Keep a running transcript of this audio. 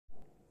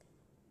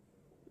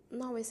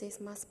Novices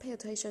must pay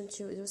attention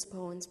to those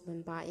points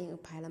when buying a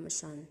pellet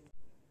machine.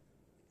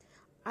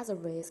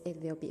 Otherwise, it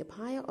will be a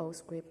pile of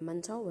scrap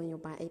metal when you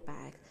buy a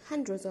bag.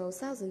 Hundreds of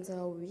thousands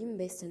of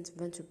investments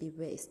want to be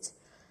wasted.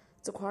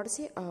 The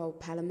quality of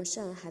pellet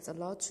machine has a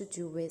lot to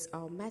do with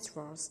our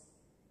materials.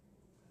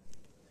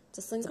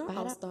 The thicker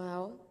our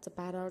style, the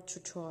better to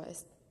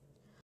choose.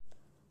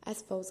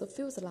 As for the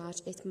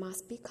fuselage, it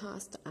must be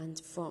cast and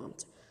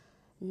formed,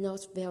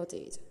 not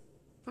welded.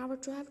 Our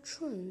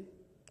drivetrain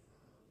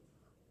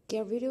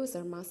gear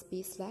reducer must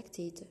be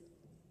selected.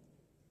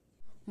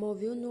 More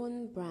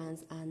well-known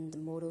brands and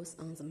models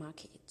on the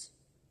market,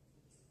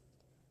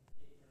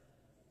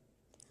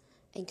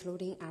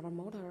 including our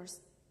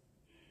motors.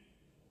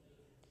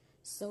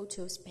 So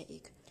to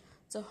speak,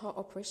 the whole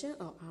operation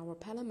of our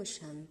pellet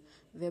machine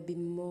will be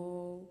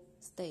more,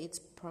 state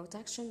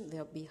protection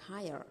will be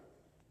higher.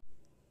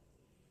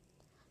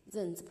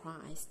 Then the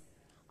price.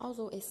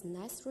 Although it's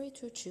necessary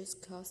to choose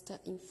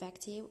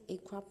cost-effective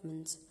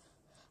equipment,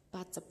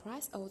 but the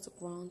price of the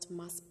ground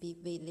must be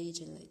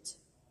vigilant.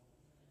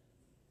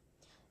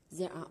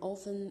 There are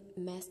often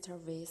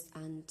mysteries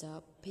and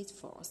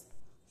pitfalls.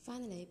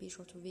 Finally, be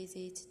sure to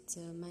visit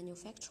the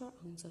manufacturer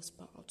on the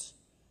spot.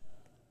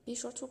 Be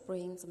sure to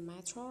bring the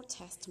metal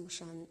test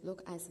machine,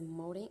 look at the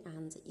molding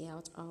and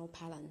yield of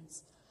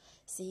pellets.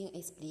 Seeing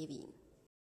is believing.